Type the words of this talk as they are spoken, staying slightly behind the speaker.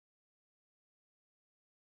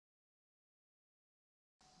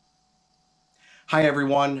Hi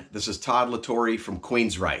everyone, this is Todd La Torre from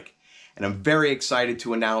Queensryche, and I'm very excited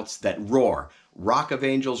to announce that Roar, Rock of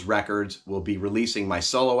Angels Records, will be releasing my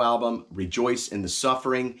solo album, Rejoice in the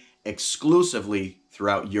Suffering, exclusively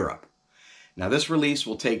throughout Europe. Now this release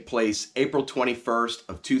will take place April 21st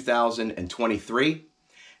of 2023,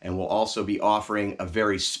 and we'll also be offering a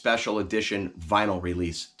very special edition vinyl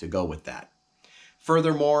release to go with that.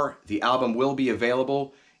 Furthermore, the album will be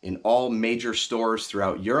available in all major stores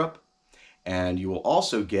throughout Europe, and you will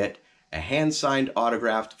also get a hand-signed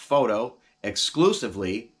autographed photo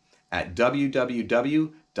exclusively at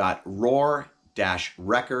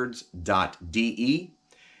www.roar-records.de,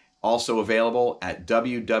 also available at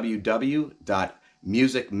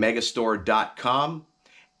www.musicmegastore.com,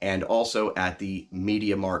 and also at the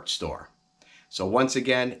MediaMarkt store. So once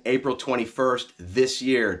again, April 21st this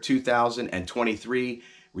year, 2023,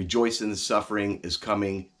 Rejoice in the Suffering is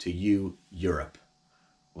coming to you, Europe.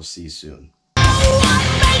 We'll see you soon.